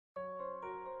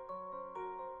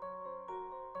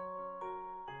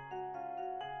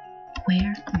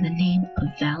Where in the name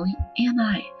of Valley am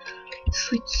I?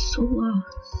 Sleep so low.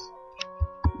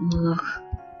 Ugh.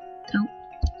 Oh,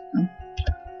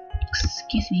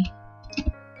 excuse me.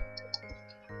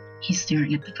 He's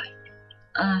staring at the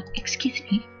fight. Excuse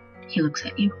me. He looks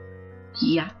at you.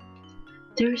 Yeah.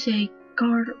 Is there a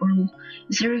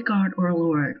guard or a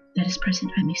lord that is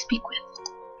present I may speak with?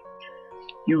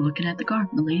 You're looking at the guard,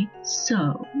 milady.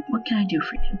 So, what can I do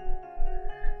for you?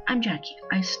 I'm Jackie.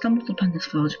 I stumbled upon this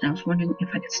village and I was wondering if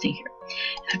I could stay here.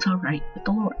 If it's alright with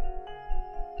the lord.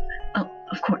 Oh,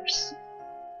 of course.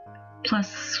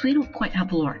 Plus, we don't quite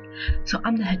have a lord, so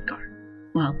I'm the head guard.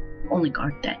 Well, only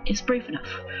guard that is brave enough.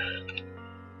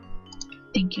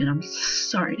 Thank you, and I'm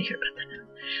sorry to hear about that.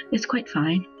 It's quite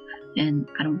fine, and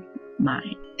I don't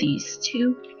mind. These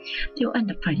two, they'll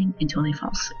end up fighting until they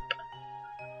fall asleep.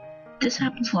 This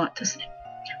happens a lot, doesn't it?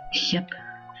 Yep.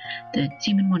 The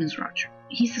demon one is Roger.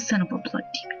 He's the son of a blood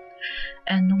demon.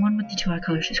 And the one with the 2 eye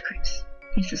colors is Chris.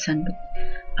 He's the son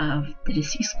of the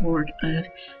deceased lord of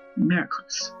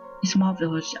Miracles, a small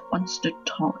village that once stood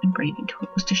tall and brave until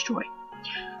it was destroyed.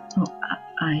 So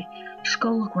I just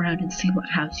go look around and see what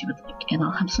house you would like, and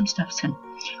I'll have some stuff sent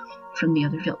from the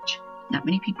other village. Not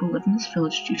many people live in this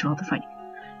village due to all the fighting.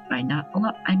 By not a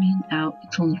lot, I mean now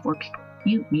it's only 4 people.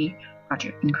 You, me,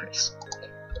 Roger, and Chris.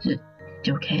 Is it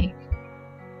okay?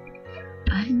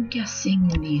 I'm guessing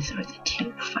these are the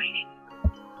 2 fighting.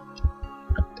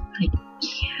 I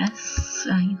guess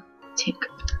I'll take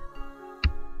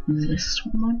this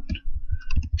one,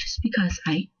 just because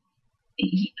I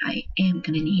am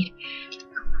gonna need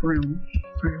room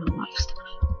for a lot of stuff.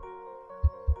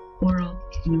 Or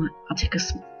you know what, I'll take a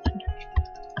small one,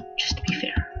 just to be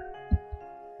fair.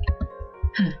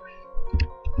 Huh.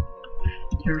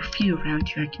 There are a few around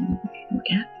here I can look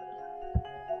at.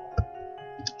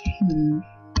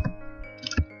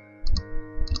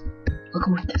 I'll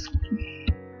go with this one.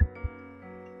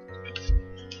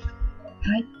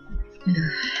 Right?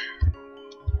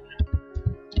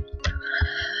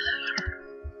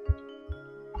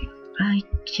 I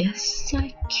guess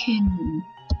I can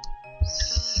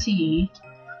see.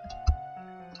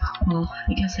 Well,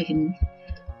 I guess I can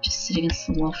just sit against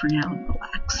the wall for now and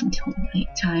relax until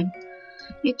nighttime.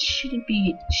 It shouldn't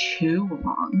be too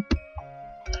long.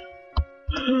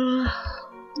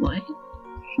 What?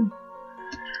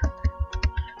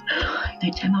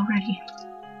 Nighttime already.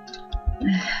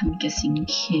 I'm guessing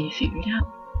he figured out.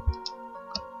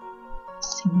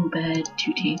 Single bed,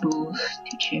 2 tables,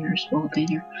 2 chairs, wall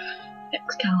banner,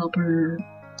 Excalibur,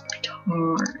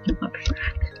 guitar, and weapon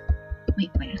rack. Wait,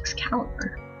 my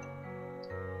Excalibur?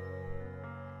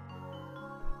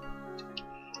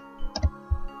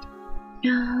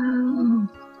 No,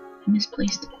 I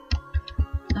misplaced it.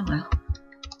 Oh well.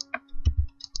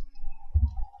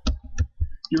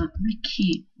 You know, I'm gonna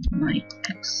keep my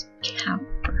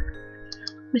Excalibur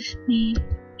with me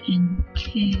in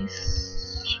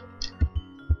case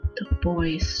the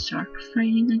boys start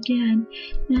fighting again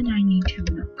and I need to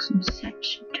milk some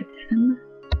sense into them.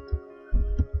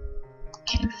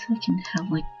 Guess I can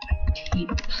have like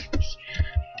tables, 2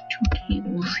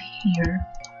 tables here,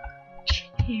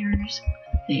 chairs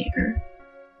there,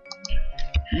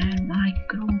 and my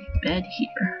good old bed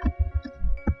here.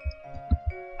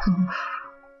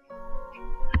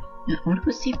 Now, I want to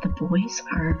go see if the boys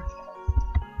are.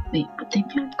 Wait, would they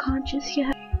be unconscious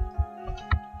yet?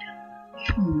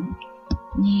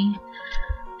 Yeah,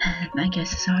 my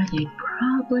guesses are they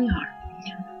probably are.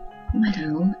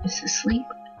 Meadow is asleep.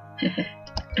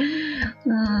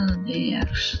 Oh, they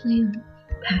actually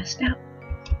passed out.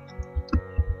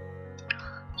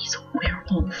 He's a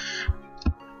werewolf.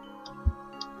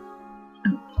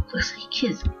 Oh, looks like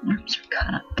his arms are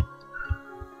cut up.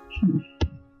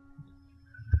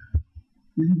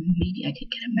 Maybe I could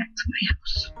get him back to my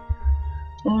house.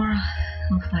 Or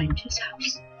I'll find his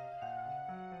house.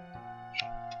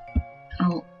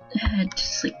 I'll head to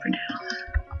sleep for now.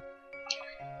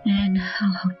 And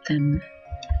I'll help them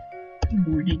in the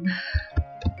morning.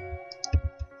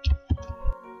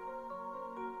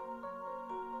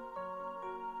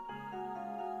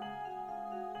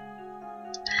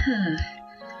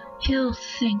 He'll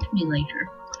thank me later.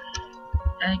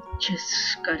 I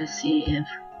just gotta see if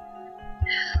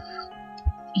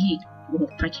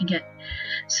I can get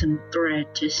some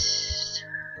thread to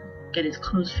get his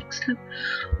clothes fixed up,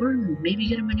 or maybe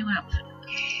get him a new outfit.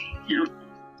 You know.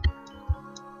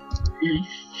 And I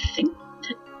think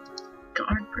the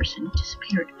guard person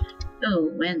disappeared.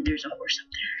 Oh, and there's a horse up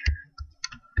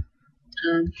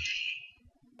there.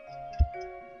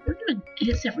 Where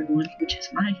is everyone? Which is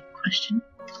my question.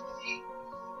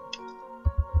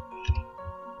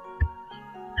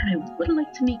 I would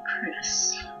like to meet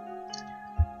Chris.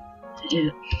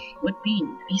 It would be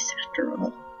nice after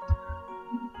all.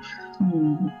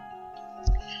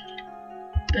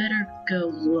 Better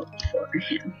go look for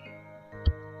him.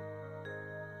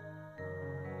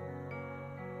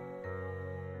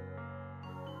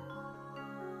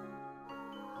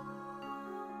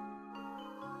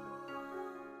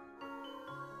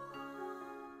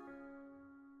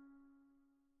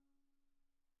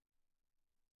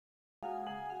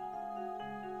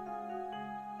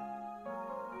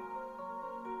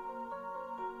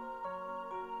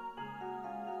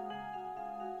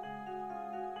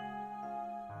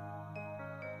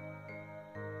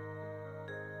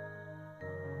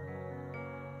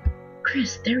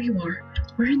 Chris, there you are.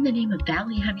 Where in the name of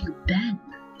Valley have you been?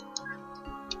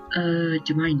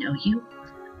 Do I know you?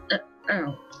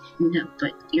 Oh, no,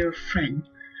 but your friend,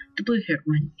 the blue-haired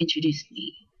one, introduced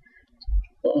me.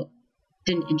 Well,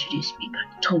 didn't introduce me,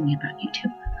 but told me about you two.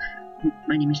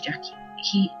 My name is Jackie.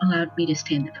 He allowed me to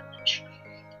stay in the village.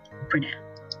 For now.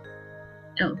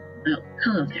 Oh,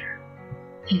 hello there.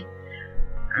 Hey,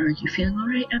 are you feeling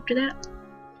alright after that?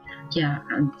 Yeah,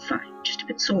 I'm fine. Just a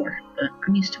bit sore, but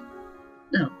I'm used to it.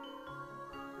 No.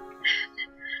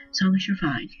 As long as you're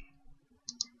fine.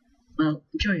 Well,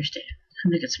 enjoy your stay.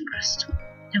 I'm gonna get some rest.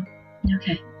 No,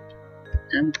 okay.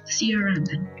 See you around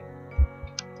then.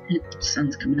 The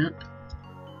sun's coming up.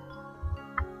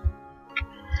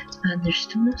 And there's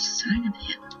still no sign of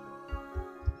him.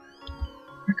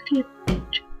 Where could he have been?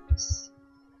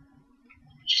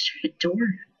 Just heard a door.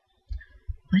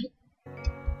 What?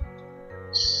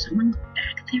 Someone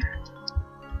back there?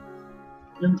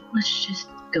 No, let's just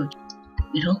go.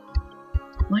 Middle?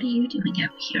 What are you doing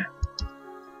out here?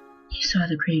 You saw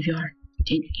the graveyard,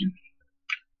 didn't you?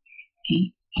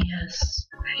 Yes,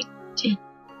 I did.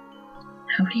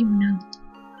 How do you know?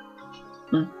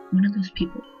 Well, one of those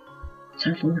people was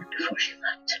our Lord before she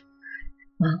left.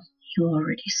 Well, you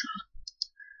already saw.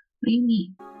 What do you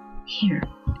mean? Here.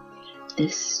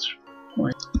 This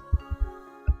was...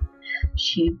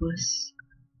 She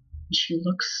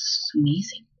looks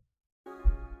amazing.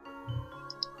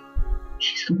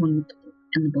 She's the one with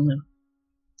in the balloon.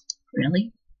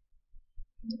 Really?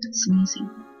 That's amazing.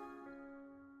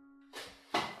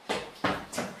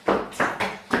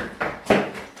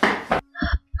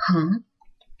 Huh?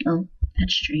 Oh,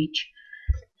 that's strange.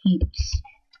 He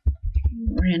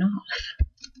ran off.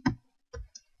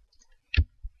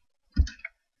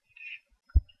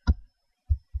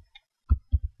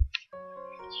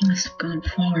 He must have gone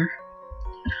far.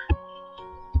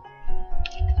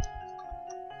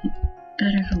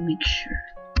 Better go make sure.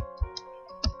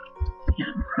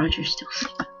 Yeah, Roger's still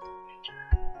sleeping.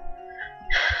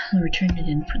 I'll return it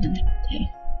in for the next day.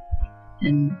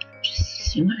 And just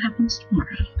see what happens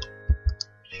tomorrow.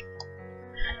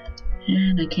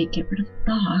 And I can't get rid of the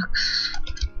box.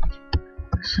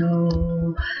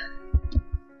 So...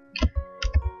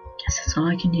 guess that's all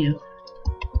I can do.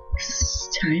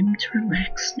 It's time to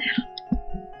relax now.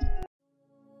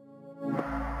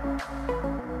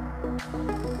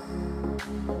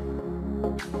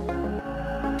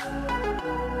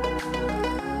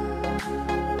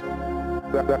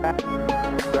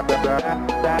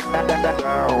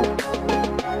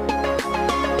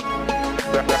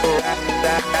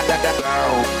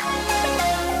 Down.